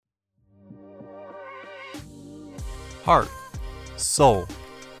heart, soul,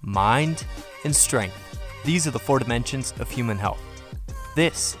 mind, and strength. These are the 4 dimensions of human health.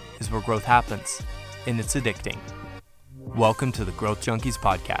 This is where growth happens, and it's addicting. Welcome to the Growth Junkies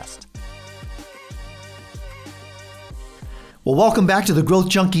podcast. Well, welcome back to the Growth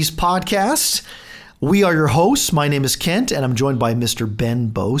Junkies podcast. We are your hosts. My name is Kent, and I'm joined by Mr. Ben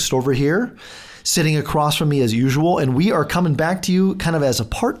Boast over here, sitting across from me as usual. And we are coming back to you kind of as a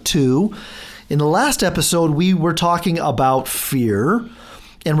part 2. In the last episode, we were talking about fear,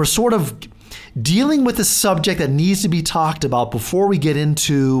 and we're sort of dealing with a subject that needs to be talked about before we get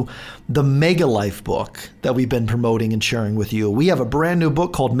into the Mega Life book that we've been promoting and sharing with you. We have a brand new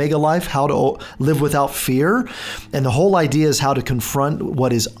book called Mega Life, How to Live Without Fear. And the whole idea is how to confront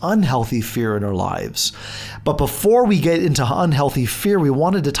what is unhealthy fear in our lives. But before we get into unhealthy fear, we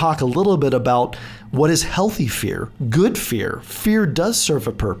wanted to talk a little bit about what is healthy fear, good fear. Fear does serve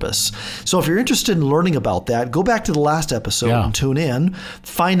a purpose. So if you're interested in learning about that, go back to the last episode and tune in,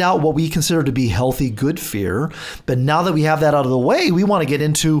 find out what we consider to be healthy, good fear. But now that we have that out of the way, we want to get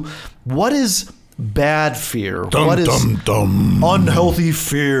into what is bad fear? What is unhealthy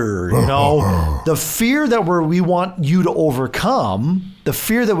fear? You know, the fear that we want you to overcome, the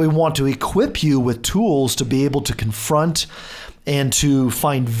fear that we want to equip you with tools to be able to confront and to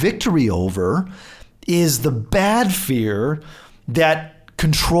find victory over, is the bad fear that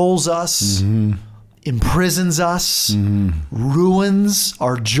controls us, imprisons us, ruins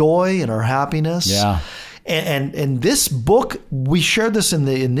our joy and our happiness. Yeah. And this book, we shared this in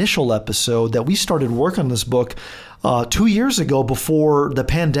the initial episode that we started work on this book 2 years ago before the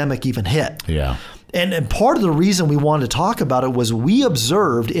pandemic even hit. Yeah. And part of the reason we wanted to talk about it was we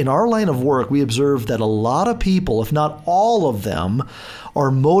observed in our line of work, we observed that a lot of people, if not all of them, are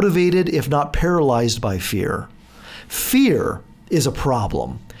motivated, if not paralyzed by fear. Fear is a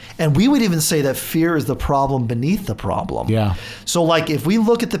problem. And we would even say that fear is the problem beneath the problem. Yeah. So like if we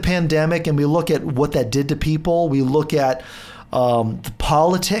look at the pandemic and we look at what that did to people, we look at the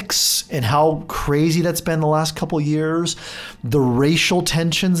politics and how crazy that's been the last couple of years, the racial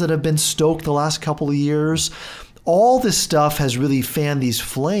tensions that have been stoked the last couple of years, all this stuff has really fanned these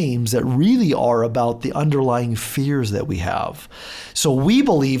flames that really are about the underlying fears that we have. So we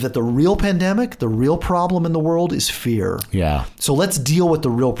believe that the real pandemic, the real problem in the world is fear. Yeah. So let's deal with the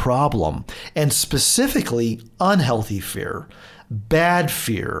real problem, and specifically unhealthy fear. Bad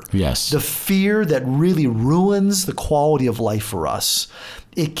fear. Yes. The fear that really ruins the quality of life for us.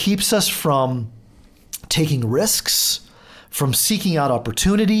 It keeps us from taking risks, from seeking out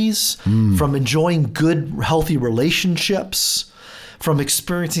opportunities, from enjoying good, healthy relationships, from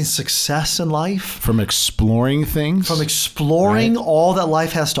experiencing success in life. From exploring things. From exploring all that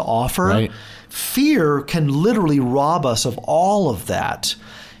life has to offer. Right. Fear can literally rob us of all of that.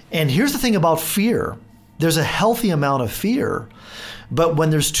 And here's the thing about fear. There's a healthy amount of fear, but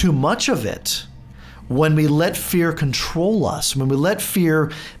when there's too much of it, when we let fear control us, when we let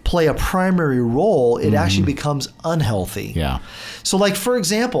fear play a primary role, it actually becomes unhealthy. Yeah. So like, for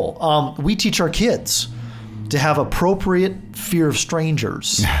example, we teach our kids to have appropriate fear of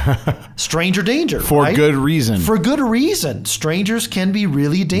strangers. Stranger danger. For good reason. For good reason. Strangers can be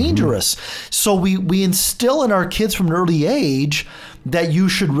really dangerous. So we instill in our kids from an early age that you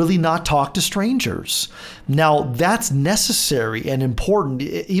should really not talk to strangers. Now, that's necessary and important,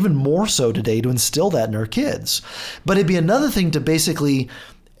 even more so today, to instill that in our kids. But it'd be another thing to basically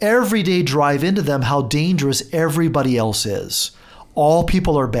every day drive into them how dangerous everybody else is. All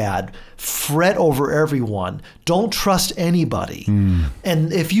people are bad. Fret over everyone. Don't trust anybody.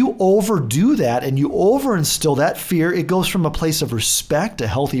 And if you overdo that and you over-instill that fear, it goes from a place of respect, a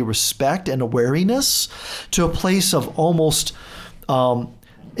healthy respect and awareness, to a place of almost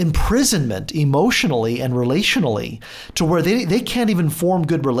imprisonment emotionally and relationally, to where they can't even form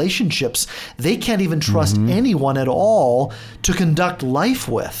good relationships. They can't even trust anyone at all to conduct life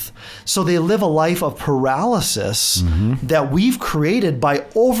with. So they live a life of paralysis that we've created by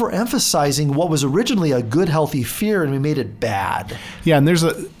overemphasizing what was originally a good, healthy fear, and we made it bad. Yeah, and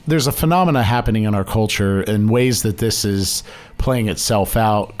there's a phenomena happening in our culture in ways that this is playing itself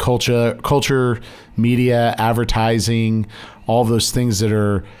out. Culture, media, advertising, all those things that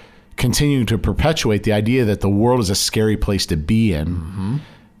are continuing to perpetuate the idea that the world is a scary place to be in.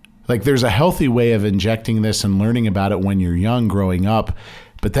 Like there's a healthy way of injecting this and learning about it when you're young, growing up,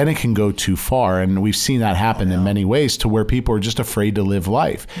 but then it can go too far. And we've seen that happen in many ways to where people are just afraid to live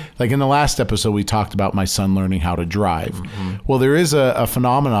life. Like in the last episode, we talked about my son learning how to drive. Well, there is a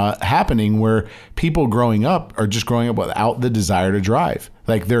phenomena happening where people growing up are just growing up without the desire to drive.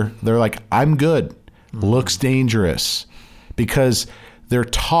 Like they're like, I'm good. Looks dangerous, because they're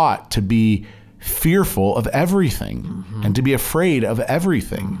taught to be fearful of everything and to be afraid of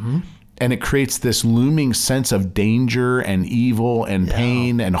everything. And it creates this looming sense of danger and evil and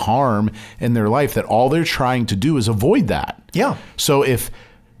pain and harm in their life that all they're trying to do is avoid that. Yeah. So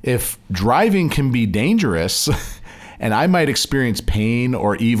if driving can be dangerous and I might experience pain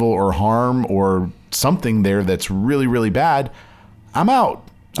or evil or harm or something there that's really, really bad, I'm out.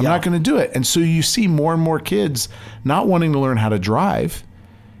 I'm not going to do it. And so you see more and more kids not wanting to learn how to drive.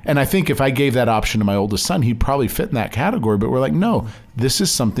 And I think if I gave that option to my oldest son, he'd probably fit in that category. But we're like, no, this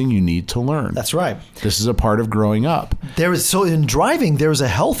is something you need to learn. That's right. This is a part of growing up. So in driving, there's a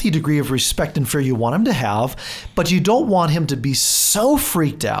healthy degree of respect and fear you want him to have, but you don't want him to be so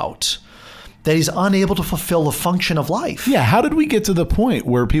freaked out that he's unable to fulfill the function of life. Yeah. How did we get to the point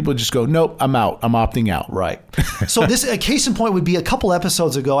where people just go, nope, I'm out. I'm opting out. Right. So a case in point would be a couple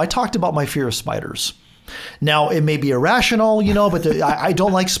episodes ago, I talked about my fear of spiders. Now, it may be irrational, but I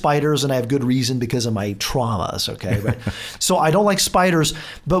don't like spiders, and I have good reason because of my traumas, okay? But, so I don't like spiders.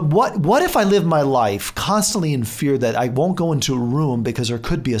 But what if I live my life constantly in fear that I won't go into a room because there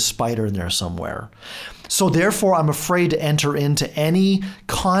could be a spider in there somewhere? So therefore, I'm afraid to enter into any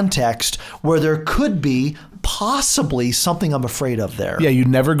context where there could be possibly something I'm afraid of there. Yeah, you'd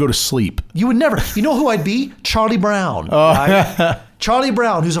never go to sleep. You would never. You know who I'd be? Charlie Brown. Right? Charlie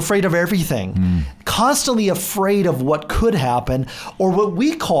Brown, who's afraid of everything, constantly afraid of what could happen, or what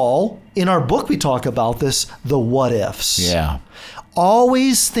we call, in our book we talk about this, the what ifs. Yeah.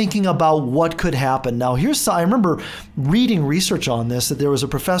 Always thinking about what could happen. Now, I remember reading research on this, that there was a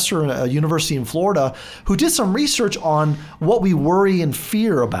professor at a university in Florida who did some research on what we worry and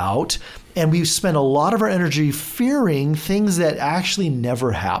fear about, and we spend a lot of our energy fearing things that actually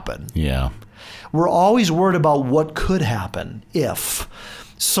never happen. Yeah. We're always worried about what could happen if.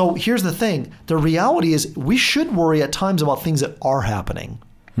 So here's the thing. The reality is we should worry at times about things that are happening.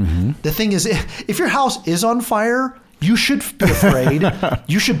 The thing is, if your house is on fire, you should be afraid.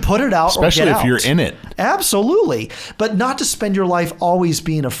 You should put it out, especially or get if out. you're in it. Absolutely. But not to spend your life always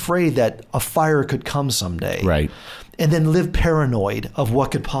being afraid that a fire could come someday. Right. And then live paranoid of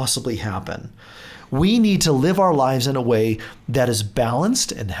what could possibly happen. We need to live our lives in a way that is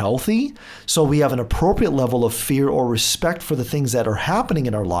balanced and healthy, so we have an appropriate level of fear or respect for the things that are happening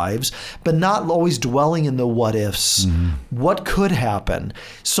in our lives, but not always dwelling in the what ifs. What could happen?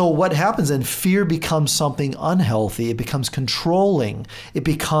 So what happens then? Fear becomes something unhealthy. It becomes controlling. It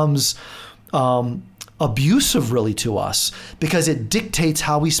becomes abusive, really, to us, because it dictates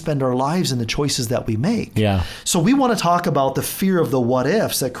how we spend our lives and the choices that we make. Yeah. So we want to talk about the fear of the what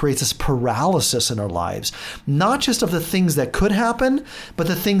ifs that creates this paralysis in our lives, not just of the things that could happen, but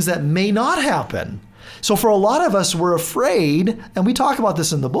the things that may not happen. So for a lot of us, we're afraid, and we talk about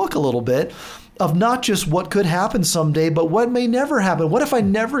this in the book a little bit, of not just what could happen someday, but what may never happen. What if I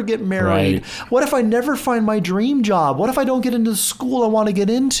never get married? Right. What if I never find my dream job? What if I don't get into the school I want to get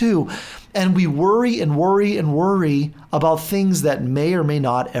into? And we worry and worry and worry about things that may or may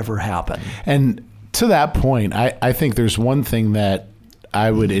not ever happen. And to that point, I think there's one thing that I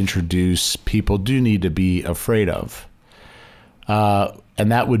would introduce people do need to be afraid of.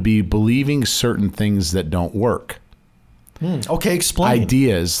 And that would be believing certain things that don't work. Okay, explain.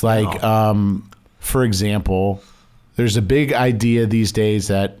 Ideas like, for example, there's a big idea these days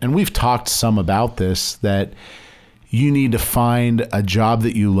that, and we've talked some about this, that you need to find a job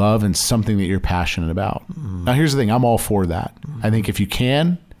that you love and something that you're passionate about. Now, here's the thing. I'm all for that. I think if you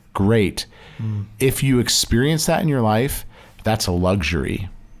can, great. If you experience that in your life, that's a luxury.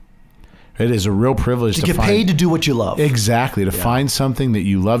 It is a real privilege to get paid to do what you love. Exactly. To find something that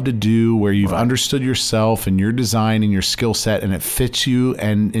you love to do, where you've understood yourself and your design and your skill set, and it fits you,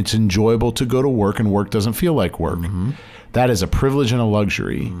 and it's enjoyable to go to work, and work doesn't feel like work. That is a privilege and a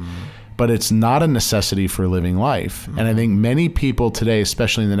luxury. But it's not a necessity for living life. And I think many people today,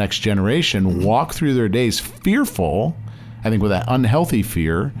 especially in the next generation, walk through their days fearful, I think with that unhealthy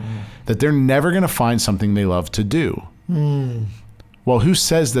fear, that they're never going to find something they love to do. Well, who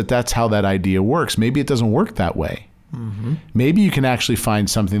says that that's how that idea works? Maybe it doesn't work that way. Maybe you can actually find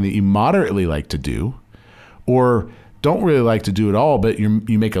something that you moderately like to do, or don't really like to do at all, but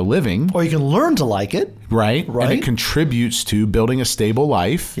you make a living. Or you can learn to like it. Right. And it contributes to building a stable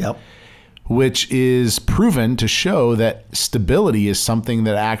life. Yep. Which is proven to show that stability is something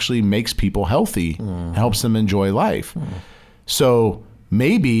that actually makes people healthy, helps them enjoy life. So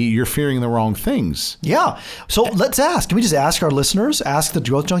maybe you're fearing the wrong things. Yeah. So let's ask. Can we just ask our listeners, ask the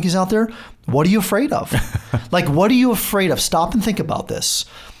growth junkies out there, what are you afraid of? Like, what are you afraid of? Stop and think about this.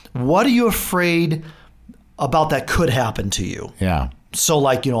 What are you afraid about that could happen to you? Yeah. So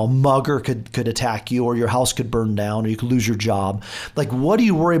like, a mugger could attack you, or your house could burn down, or you could lose your job. Like, what do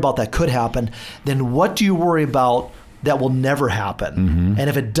you worry about that could happen? Then what do you worry about that will never happen? And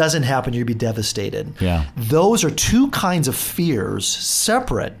if it doesn't happen, you'll be devastated. Yeah. Those are two kinds of fears,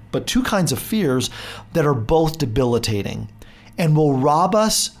 separate, but two kinds of fears that are both debilitating and will rob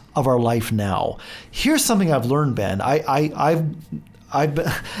us of our life now. Here's something I've learned, Ben. I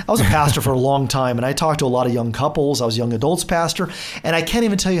was a pastor for a long time, and I talked to a lot of young couples. I was a young adults pastor, and I can't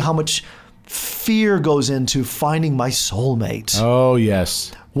even tell you how much fear goes into finding my soulmate. Oh,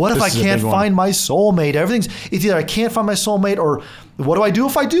 yes. What if This I is a can't big one. find my soulmate? It's either I can't find my soulmate, or what do I do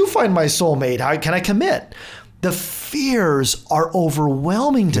if I do find my soulmate? How can I commit? The fears are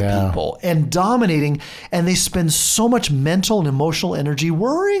overwhelming to Yeah. people and dominating, and they spend so much mental and emotional energy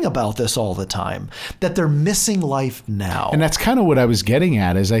worrying about this all the time that they're missing life now. And that's kind of what I was getting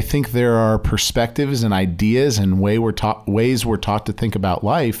at, is I think there are perspectives and ideas and ways we're taught to think about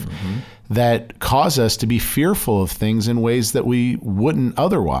life that cause us to be fearful of things in ways that we wouldn't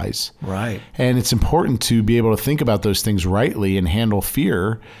otherwise. Right. And it's important to be able to think about those things rightly and handle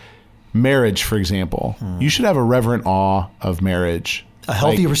fear. Marriage, for example, you should have a reverent awe of marriage. A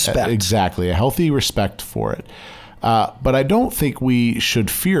healthy respect. Exactly, a healthy respect for it. But I don't think we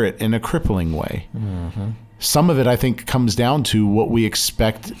should fear it in a crippling way. Some of it, I think, comes down to what we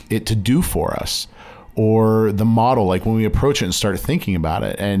expect it to do for us, or the model, like when we approach it and start thinking about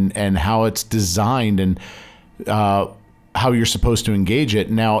it, and how it's designed, and how you're supposed to engage it.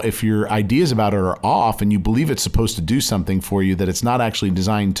 Now, if your ideas about it are off and you believe it's supposed to do something for you that it's not actually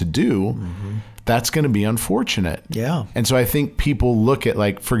designed to do, that's going to be unfortunate. Yeah. And so I think people look at,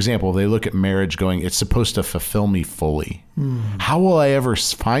 like, for example, they look at marriage going, it's supposed to fulfill me fully. How will I ever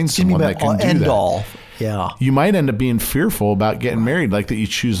find someone that can do end that? all. Yeah. You might end up being fearful about getting married, like that you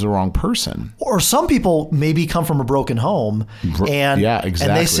choose the wrong person. Or some people maybe come from a broken home, and Yeah, and they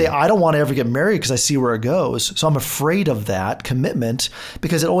exactly. say, I don't want to ever get married because I see where it goes. So I'm afraid of that commitment,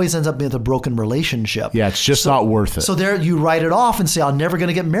 because it always ends up being a broken relationship. Yeah, it's just not worth it. So there you write it off and say, I'm never going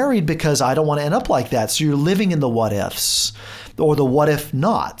to get married because I don't want to end up like that. So you're living in the what ifs, or the what if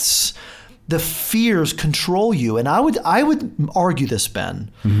nots. The fears control you. And I would argue this,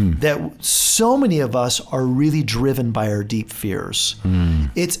 Ben, that so many of us are really driven by our deep fears.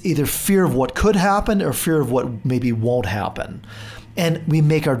 It's either fear of what could happen or fear of what maybe won't happen. And we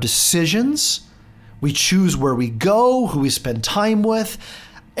make our decisions. We choose where we go, who we spend time with.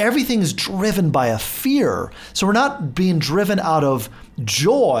 Everything is driven by a fear. So we're not being driven out of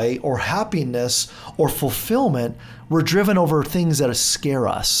joy or happiness or fulfillment. We're driven over things that scare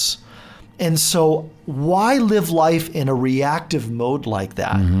us. And so why live life in a reactive mode like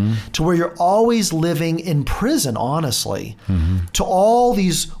that, to where you're always living in prison, honestly, to all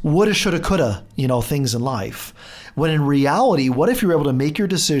these woulda, shoulda, coulda, things in life. When in reality, what if you're able to make your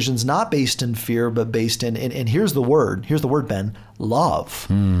decisions not based in fear, but based in, and here's the word, Ben, love.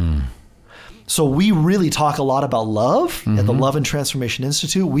 So we really talk a lot about love at the Love and Transformation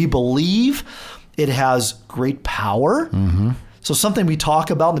Institute. We believe it has great power. So something we talk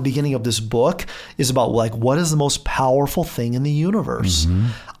about in the beginning of this book is about, like, what is the most powerful thing in the universe?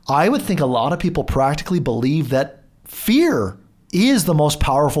 I would think a lot of people practically believe that fear is the most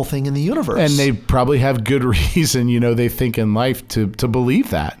powerful thing in the universe. And they probably have good reason, they think in life to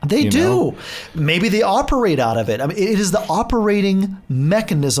believe that. They do. Maybe they operate out of it. I mean, it is the operating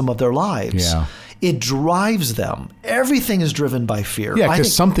mechanism of their lives. Yeah. It drives them. Everything is driven by fear. Yeah, I because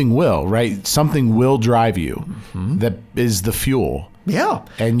think- something will, right? Something will drive you. That is the fuel. Yeah.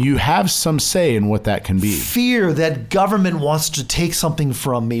 And you have some say in what that can be. Fear that government wants to take something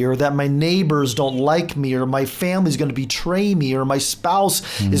from me, or that my neighbors don't like me, or my family's going to betray me, or my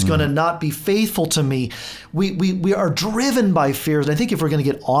spouse is going to not be faithful to me. We are driven by fears. And I think if we're going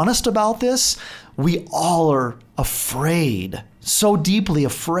to get honest about this, we all are afraid, so deeply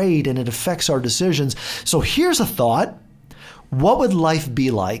afraid, and it affects our decisions. So here's a thought. What would life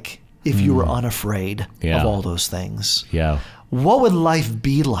be like if you were unafraid Yeah. of all those things? Yeah. What would life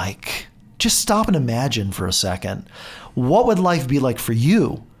be like? Just stop and imagine for a second. What would life be like for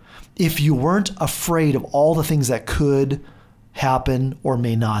you if you weren't afraid of all the things that could happen or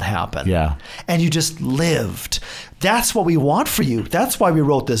may not happen? Yeah. And you just lived. That's what we want for you. That's why we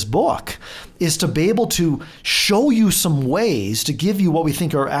wrote this book, is to be able to show you some ways, to give you what we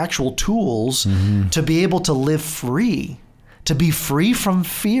think are actual tools to be able to live free, to be free from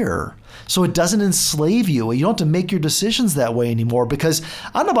fear. So it doesn't enslave you. You don't have to make your decisions that way anymore, because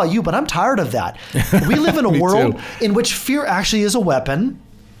I don't know about you, but I'm tired of that. We live in a Me world too. in which fear actually is a weapon.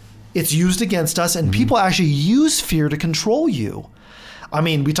 It's used against us, and people actually use fear to control you. I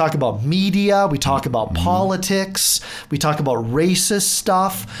mean, we talk about media, we talk about politics, we talk about racist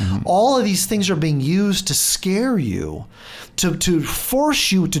stuff. All of these things are being used to scare you, to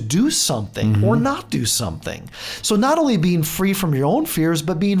force you to do something or not do something. So not only being free from your own fears,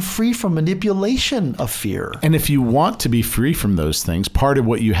 but being free from manipulation of fear. And if you want to be free from those things, part of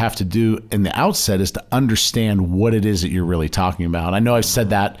what you have to do in the outset is to understand what it is that you're really talking about. I know I've said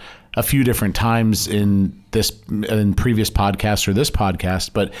that a few different times in previous podcasts or this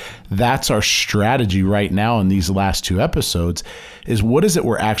podcast, but that's our strategy right now in these last 2 episodes is what is it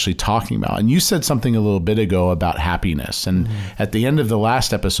we're actually talking about? And you said something a little bit ago about happiness. And at the end of the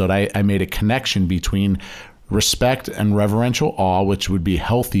last episode, I made a connection between respect and reverential awe, which would be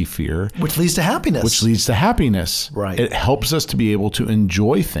healthy fear. Which leads to happiness. Right. It helps us to be able to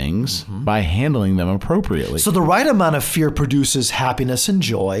enjoy things by handling them appropriately. So the right amount of fear produces happiness and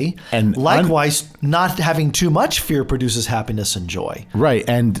joy. And likewise, not having too much fear produces happiness and joy. Right.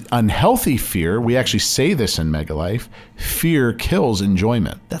 And unhealthy fear, we actually say this in Megalife, fear kills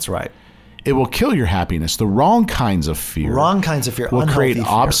enjoyment. That's right. It will kill your happiness. The wrong kinds of fear will create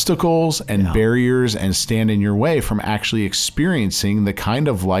obstacles and barriers and stand in your way from actually experiencing the kind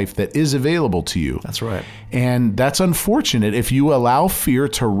of life that is available to you. That's right. And that's unfortunate if you allow fear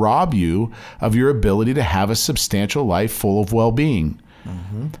to rob you of your ability to have a substantial life full of well-being.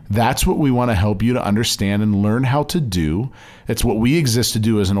 That's what we want to help you to understand and learn how to do. It's what we exist to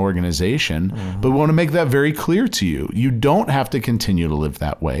do as an organization, but we want to make that very clear to you. You don't have to continue to live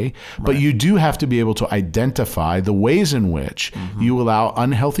that way, but you do have to be able to identify the ways in which you allow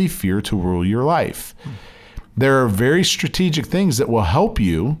unhealthy fear to rule your life. There are very strategic things that will help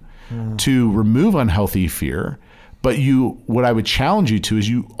you to remove unhealthy fear, but what I would challenge you to is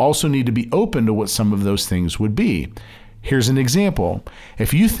you also need to be open to what some of those things would be. Here's an example.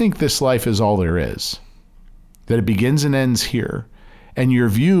 If you think this life is all there is, that it begins and ends here, and your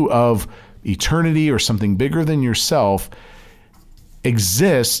view of eternity or something bigger than yourself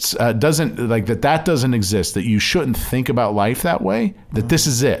exists, that doesn't exist, that you shouldn't think about life that way, that this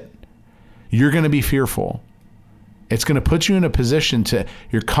is it, you're going to be fearful. It's going to put you in a position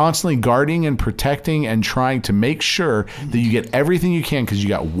you're constantly guarding and protecting and trying to make sure that you get everything you can because you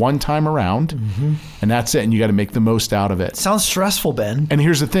got one time around and that's it. And you got to make the most out of it. Sounds stressful, Ben. And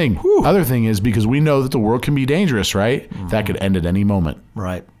here's the thing. Other thing is because we know that the world can be dangerous, right? That could end at any moment.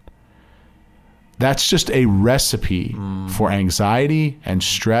 Right. That's just a recipe for anxiety and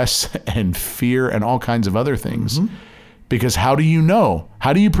stress and fear and all kinds of other things. Because how do you know?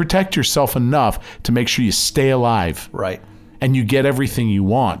 How do you protect yourself enough to make sure you stay alive? Right. And you get everything you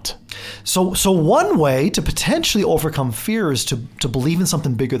want? So one way to potentially overcome fear is to believe in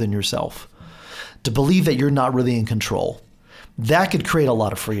something bigger than yourself. To believe that you're not really in control. That could create a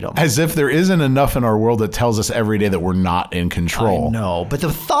lot of freedom. As if there isn't enough in our world that tells us every day that we're not in control. I know, but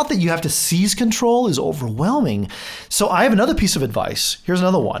the thought that you have to seize control is overwhelming. So I have another piece of advice. Here's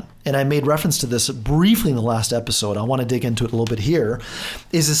another one. And I made reference to this briefly in the last episode. I want to dig into it a little bit here.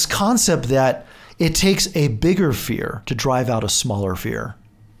 Is this concept that it takes a bigger fear to drive out a smaller fear.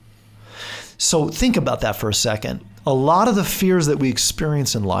 So think about that for a second. A lot of the fears that we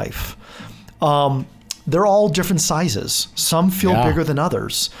experience in life, they're all different sizes. Some feel bigger than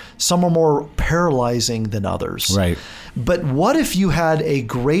others. Some are more paralyzing than others. Right. But what if you had a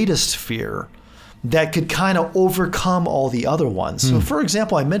greatest fear that could kind of overcome all the other ones? So for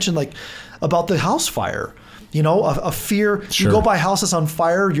example, I mentioned about the house fire. You know, a fear, you go by houses on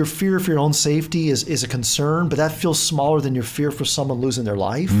fire, your fear for your own safety is a concern, but that feels smaller than your fear for someone losing their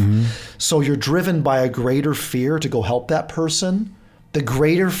life. So you're driven by a greater fear to go help that person. The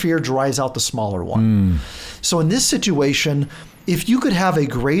greater fear drives out the smaller one. So in this situation, if you could have a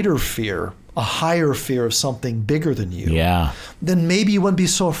greater fear, a higher fear of something bigger than you, then maybe you wouldn't be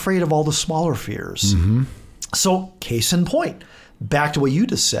so afraid of all the smaller fears. So case in point, back to what you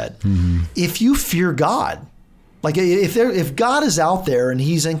just said. If you fear God, like if God is out there and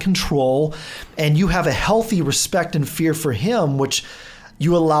he's in control and you have a healthy respect and fear for him, which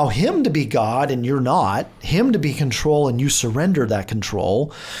you allow him to be God and you're not, him to be control and you surrender that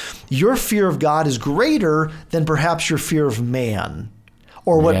control, your fear of God is greater than perhaps your fear of man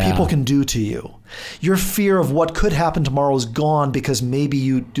or what people can do to you. Your fear of what could happen tomorrow is gone because maybe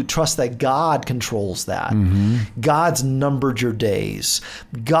you do trust that God controls that. God's numbered your days.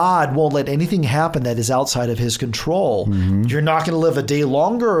 God won't let anything happen that is outside of his control. You're not going to live a day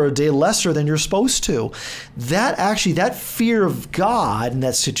longer or a day lesser than you're supposed to. That fear of God in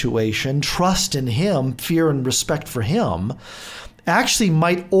that situation, trust in him, fear and respect for him, actually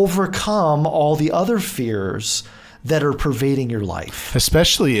might overcome all the other fears that are pervading your life.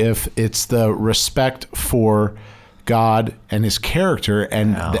 Especially if it's the respect for God and his character,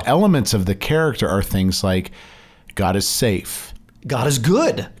 and the elements of the character are things like God is safe. God is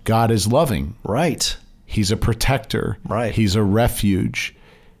good. God is loving. Right. He's a protector. Right. He's a refuge.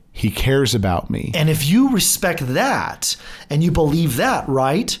 He cares about me. And if you respect that and you believe that,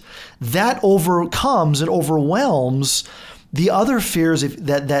 right, that overcomes and overwhelms the other fears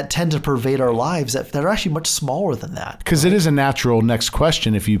that tend to pervade our lives that are actually much smaller than that. Because it is a natural next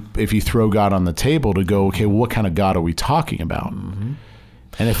question if you throw God on the table to go, okay, well, what kind of God are we talking about? Mm-hmm.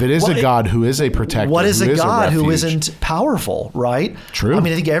 And if it is a God who is a protector, what is a God who refuge, isn't powerful, right? True. I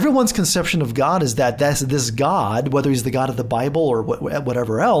mean, I think everyone's conception of God is that this God, whether he's the God of the Bible or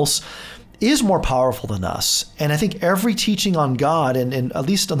whatever else, is more powerful than us. And I think every teaching on God, and at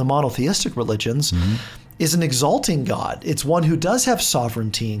least on the monotheistic religions, is an exalting God. It's one who does have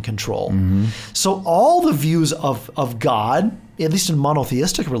sovereignty and control. Mm-hmm. So all the views of God, at least in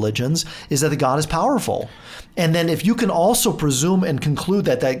monotheistic religions, is that the God is powerful. And then if you can also presume and conclude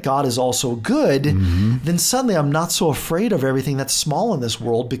that God is also good, then suddenly I'm not so afraid of everything that's small in this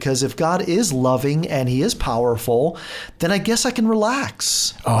world, because if God is loving and he is powerful, then I guess I can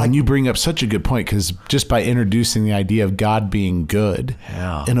relax. Oh, and you bring up such a good point, because just by introducing the idea of God being good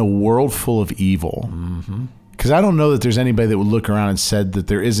in a world full of evil, because I don't know that there's anybody that would look around and said that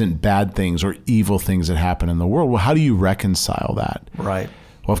there isn't bad things or evil things that happen in the world. Well, how do you reconcile that? Right.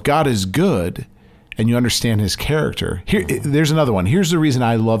 Well, if God is good and you understand his character, there's another one. Here's the reason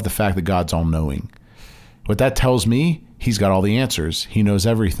I love the fact that God's all-knowing. What that tells me, he's got all the answers. He knows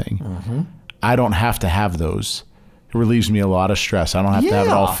everything. I don't have to have those. It relieves me a lot of stress. I don't have to have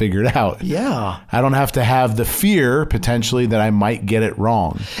it all figured out. Yeah. I don't have to have the fear, potentially, that I might get it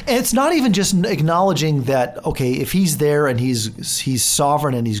wrong. And it's not even just acknowledging that, okay, if he's there and he's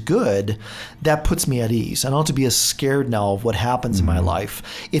sovereign and he's good, that puts me at ease. I don't have to be as scared now of what happens in my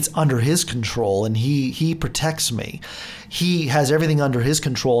life. It's under his control, and he protects me. He has everything under his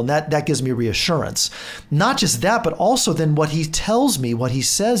control, and that gives me reassurance. Not just that, but also then what he tells me, what he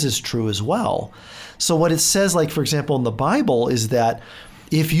says is true as well. So what it says, like, for example, in the Bible, is that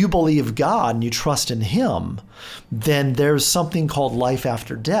if you believe God and you trust in him, then there's something called life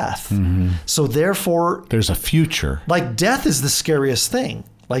after death. So therefore, there's a future. Like, death is the scariest thing.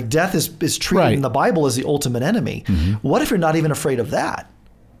 Like, death is treated in the Bible as the ultimate enemy. What if you're not even afraid of that?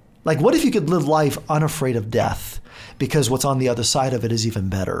 Like, what if you could live life unafraid of death, because what's on the other side of it is even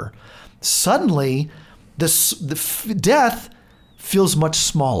better? Suddenly, death feels much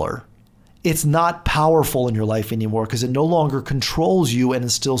smaller. It's not powerful in your life anymore, because it no longer controls you and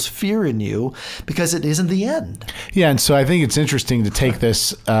instills fear in you, because it isn't the end. Yeah, and so I think it's interesting to take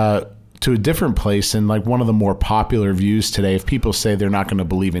this to a different place. And like, one of the more popular views today, if people say they're not going to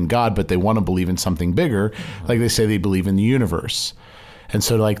believe in God, but they want to believe in something bigger, like they say they believe in the universe. And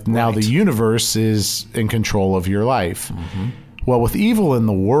so like now the universe is in control of your life. Well, with evil in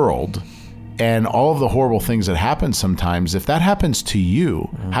the world and all of the horrible things that happen sometimes, if that happens to you,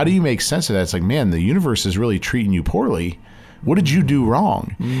 how do you make sense of that? It's like, man, the universe is really treating you poorly. What did you do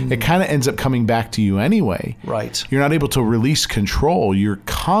wrong? It kind of ends up coming back to you anyway. Right. You're not able to release control. You're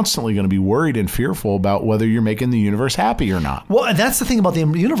constantly going to be worried and fearful about whether you're making the universe happy or not. Well, and that's the thing about the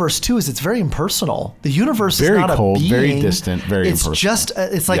universe too, is it's very impersonal. The universe is not cold, a being. very distant, very impersonal. It's just,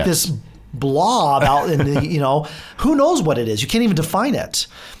 it's like this blob out in the, who knows what it is? You can't even define it.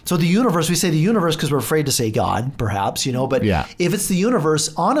 So the universe, we say the universe because we're afraid to say God, perhaps, but if it's the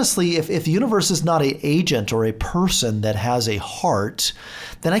universe, honestly, if the universe is not an agent or a person that has a heart,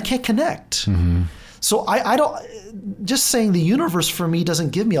 then I can't connect. So I don't, just saying the universe for me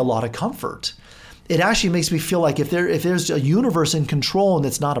doesn't give me a lot of comfort. It actually makes me feel like if there's a universe in control and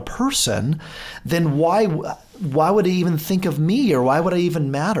it's not a person, then why would I even think of me, or why would I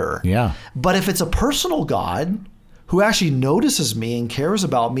even matter? Yeah. But if it's a personal God who actually notices me and cares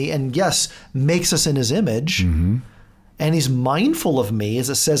about me, and yes, makes us in his image, and he's mindful of me, as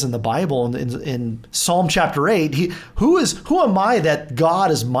it says in the Bible in Psalm chapter 8, who am I that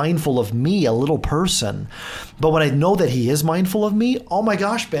God is mindful of me, a little person? But when I know that he is mindful of me, oh my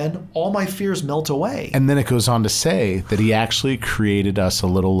gosh, Ben, all my fears melt away. And then it goes on to say that he actually created us a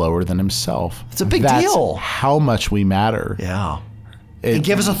little lower than himself. It's a big deal. That's how much we matter. Yeah. And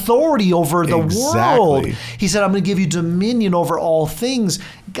give us authority over the world. He said, I'm going to give you dominion over all things.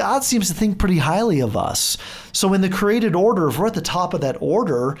 God seems to think pretty highly of us. So in the created order, if we're at the top of that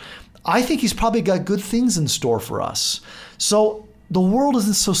order, I think he's probably got good things in store for us. So the world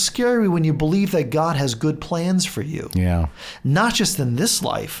isn't so scary when you believe that God has good plans for you. Yeah. Not just in this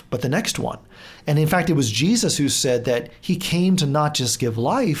life, but the next one. And in fact, it was Jesus who said that he came to not just give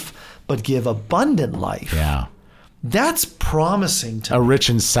life, but give abundant life. Yeah. That's promising to A rich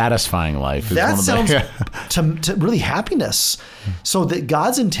and satisfying life. Is that one of sounds to really happiness. So that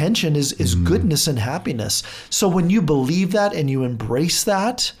God's intention is goodness and happiness. So when you believe that and you embrace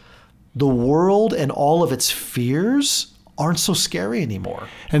that, the world and all of its fears aren't so scary anymore.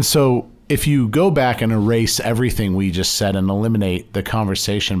 And so if you go back and erase everything we just said and eliminate the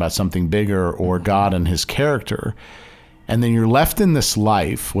conversation about something bigger or God and his character, and then you're left in this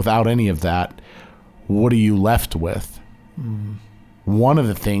life without any of that, what are you left with? One of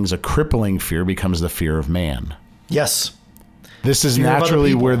the things, a crippling fear, becomes the fear of man. Yes. This is Fear of other naturally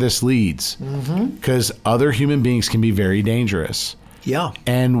people. where this leads, because other human beings can be very dangerous. Yeah.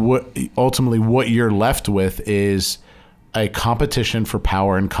 And ultimately what you're left with is a competition for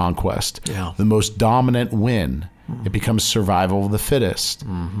power and conquest. Yeah. The most dominant win. It becomes survival of the fittest.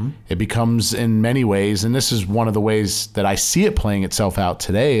 It becomes, in many ways, and this is one of the ways that I see it playing itself out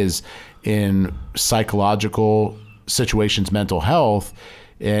today, is in psychological situations, mental health,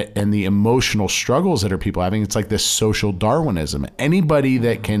 and the emotional struggles that are people having. It's like this social Darwinism. Anybody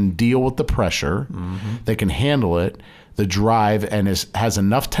that can deal with the pressure, that can handle it, the drive, and has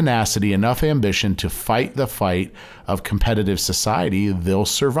enough tenacity, enough ambition to fight the fight of competitive society, they'll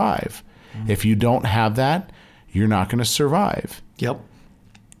survive. If you don't have that, you're not going to survive. Yep.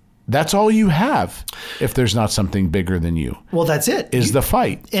 That's all you have if there's not something bigger than you. Well, that's it. Is the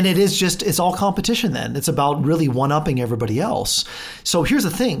fight. And it's all competition then. It's about really one-upping everybody else. So here's the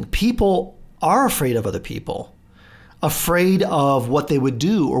thing. People are afraid of other people. Afraid of what they would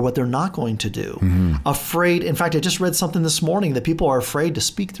do or what they're not going to do. Afraid. In fact, I just read something this morning that people are afraid to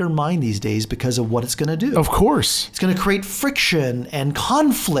speak their mind these days because of what it's going to do. Of course. It's going to create friction and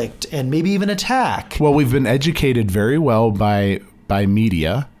conflict and maybe even attack. Well, we've been educated very well by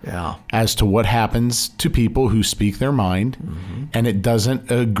media Yeah. as to what happens to people who speak their mind, and it doesn't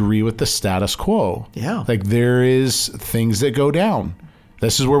agree with the status quo. Yeah. Like there is things that go down.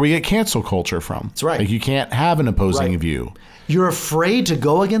 This is where we get cancel culture from. That's right. Like you can't have an opposing Right. view. You're afraid to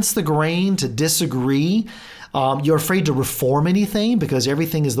go against the grain, to disagree. You're afraid to reform anything because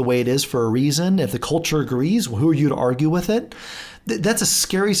everything is the way it is for a reason. If the culture agrees, who are you to argue with it? That's a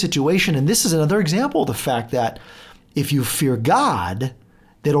scary situation. And this is another example of the fact that if you fear God,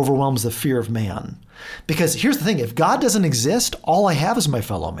 that overwhelms the fear of man. Because here's the thing, if God doesn't exist, all I have is my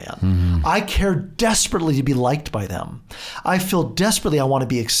fellow man. I care desperately to be liked by them. I feel desperately I want to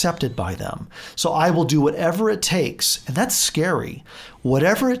be accepted by them. So I will do whatever it takes, and that's scary,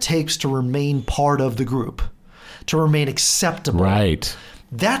 whatever it takes to remain part of the group, to remain acceptable. Right.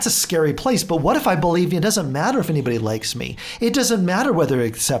 That's a scary place. But what if I believe it doesn't matter if anybody likes me? It doesn't matter whether they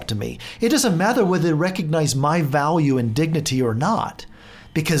accept me. It doesn't matter whether they recognize my value and dignity or not,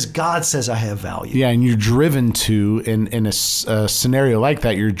 because God says I have value. Yeah, and you're driven to, in a scenario like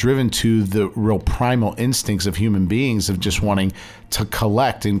that, you're driven to the real primal instincts of human beings of just wanting to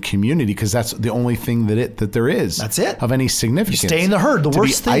collect in community, because that's the only thing that there is. That's it. Of any significance. You stay in the herd. The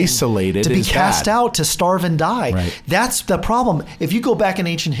worst to be thing. isolated To be is cast bad. out, to starve and die. Right. That's the problem. If you go back in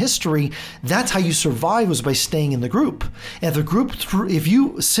ancient history, that's how you survive, was by staying in the group. And if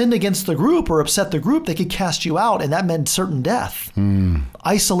you sinned against the group or upset the group, they could cast you out, and that meant certain death.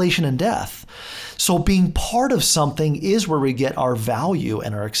 Isolation and death. So being part of something is where we get our value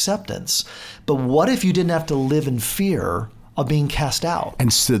and our acceptance. But what if you didn't have to live in fear of being cast out?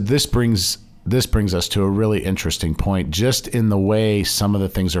 And so this brings us to a really interesting point, just in the way some of the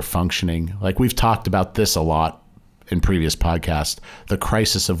things are functioning. Like we've talked about this a lot in previous podcasts, the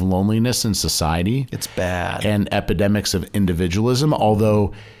crisis of loneliness in society. It's bad. And epidemics of individualism,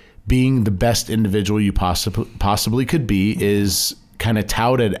 although being the best individual you possibly could be is kind of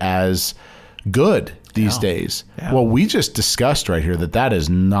touted as good these days. Yeah. Well, we just discussed right here that is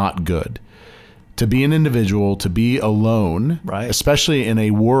not good. To be an individual, to be alone, Right. especially in a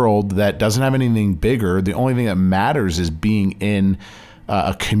world that doesn't have anything bigger, the only thing that matters is being in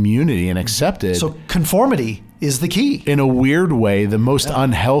a community and accepted. So conformity is the key. In a weird way, the most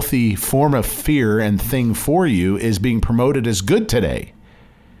unhealthy form of fear and thing for you is being promoted as good today.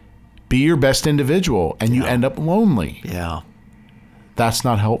 Be your best individual, and you end up lonely. Yeah. That's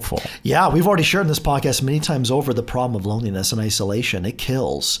not helpful. Yeah, we've already shared in this podcast many times over the problem of loneliness and isolation. It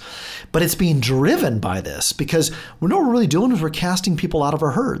kills. But it's being driven by this, because what we're really doing is we're casting people out of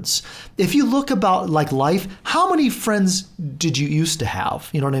our herds. If you look about like life, how many friends did you used to have?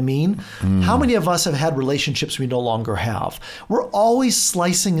 You know what I mean? How many of us have had relationships we no longer have? We're always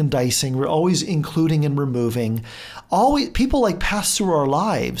slicing and dicing. We're always including and removing. Always, people like pass through our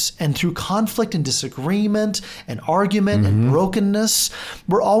lives, and through conflict and disagreement and argument and brokenness,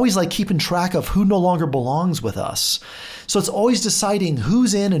 we're always like keeping track of who no longer belongs with us. So it's always deciding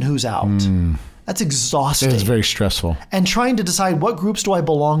who's in and who's out. That's exhausting. It's very stressful. And trying to decide what groups do I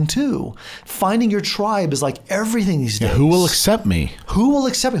belong to. Finding your tribe is like everything these days. Who will accept me? Who will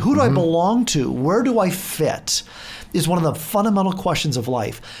accept me? Who do I belong to? Where do I fit? Is one of the fundamental questions of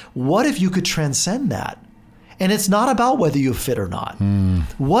life. What if you could transcend that? And it's not about whether you fit or not.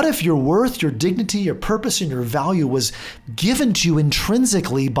 What if your worth, your dignity, your purpose, and your value was given to you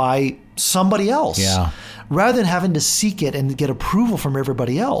intrinsically by somebody else, rather than having to seek it and get approval from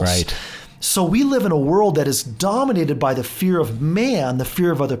everybody else? Right. So we live in a world that is dominated by the fear of man, the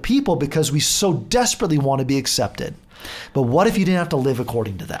fear of other people, because we so desperately want to be accepted. But what if you didn't have to live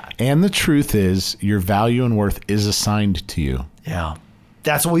according to that? And the truth is, your value and worth is assigned to you. Yeah.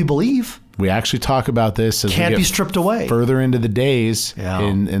 That's what we believe. We actually talk about this as Can't we get be stripped away. Further into the days Yeah.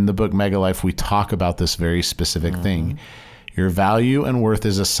 in the book Mega Life, we talk about this very specific thing. Your value and worth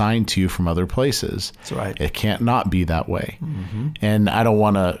is assigned to you from other places. That's right. It can't not be that way. And I don't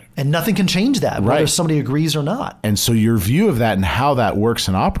want to... And nothing can change that, whether Right. somebody agrees or not. And so your view of that and how that works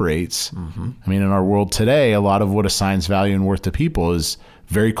and operates, I mean, in our world today, a lot of what assigns value and worth to people is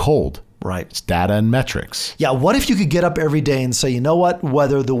very cold. Right. It's data and metrics. Yeah, what if you could get up every day and say, you know what,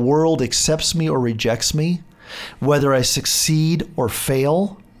 whether the world accepts me or rejects me, whether I succeed or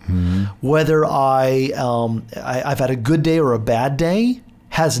fail, whether I've had a good day or a bad day,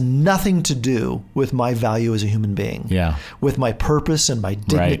 has nothing to do with my value as a human being. Yeah. With my purpose and my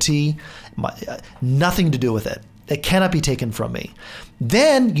dignity, nothing to do with it. It cannot be taken from me.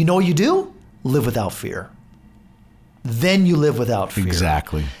 Then, you know what you do? Live without fear. Then you live without fear.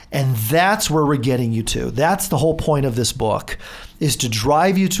 Exactly. And that's where we're getting you to. That's the whole point of this book, is to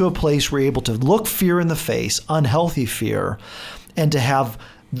drive you to a place where you're able to look fear in the face, unhealthy fear, and to have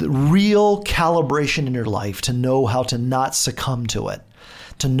the real calibration in your life to know how to not succumb to it,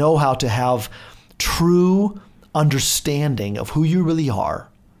 to know how to have true understanding of who you really are,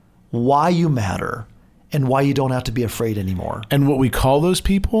 why you matter, and why you don't have to be afraid anymore. And what we call those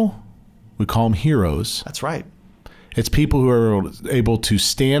people, we call them heroes. That's right. It's people who are able to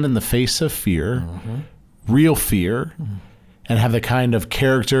stand in the face of fear, real fear, and have the kind of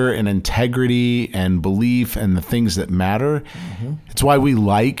character and integrity and belief and the things that matter. It's why we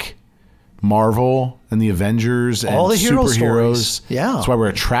like Marvel and the Avengers and all the hero superheroes. stories. Yeah. That's why we're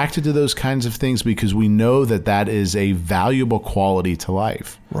attracted to those kinds of things, because we know that that is a valuable quality to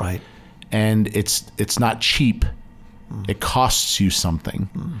life. Right. And it's not cheap. It costs you something.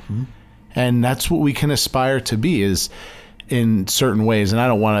 And that's what we can aspire to be, is in certain ways. And I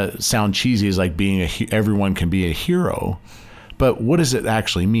don't want to sound cheesy as like being everyone can be a hero, but what does it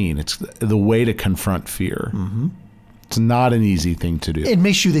actually mean? It's the way to confront fear. It's not an easy thing to do. It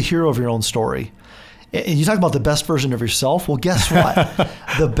makes you the hero of your own story. And you talk about the best version of yourself. Well, guess what?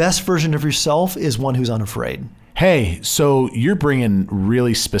 The best version of yourself is one who's unafraid. Hey, so you're bringing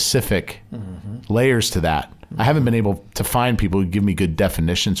really specific layers to that. I haven't been able to find people who give me good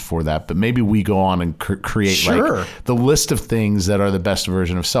definitions for that, but maybe we go on and create like the list of things that are the best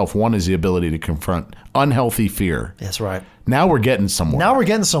version of self. One is the ability to confront unhealthy fear. That's right. Now we're getting somewhere. Now we're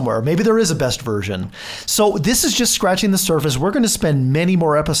getting somewhere. Maybe there is a best version. So this is just scratching the surface. We're going to spend many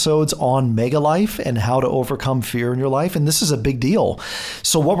more episodes on Mega Life and how to overcome fear in your life. And this is a big deal.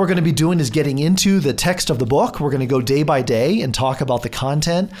 So what we're going to be doing is getting into the text of the book. We're going to go day by day and talk about the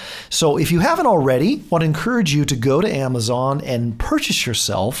content. So if you haven't already, I want to encourage you to go to Amazon and purchase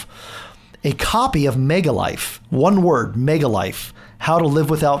yourself a copy of Mega Life. One word, Mega Life. How to Live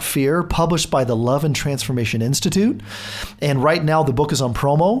Without Fear, published by the Love and Transformation Institute. And right now the book is on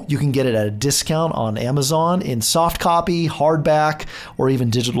promo. You can get it at a discount on Amazon in soft copy, hardback, or even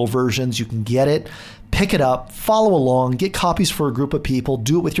digital versions. You can get it, pick it up, follow along, get copies for a group of people,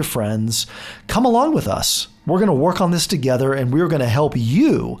 do it with your friends. Come along with us. We're going to work on this together, and we're going to help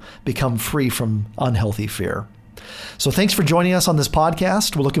you become free from unhealthy fear. So thanks for joining us on this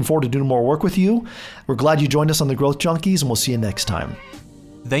podcast. We're looking forward to doing more work with you. We're glad you joined us on the Growth Junkies, and we'll see you next time.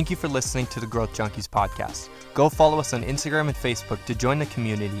 Thank you for listening to the Growth Junkies podcast. Go follow us on Instagram and Facebook to join the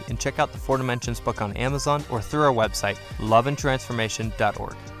community, and check out the 4 Dimensions book on Amazon or through our website,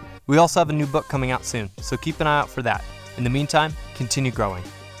 loveandtransformation.org. We also have a new book coming out soon, so keep an eye out for that. In the meantime, continue growing.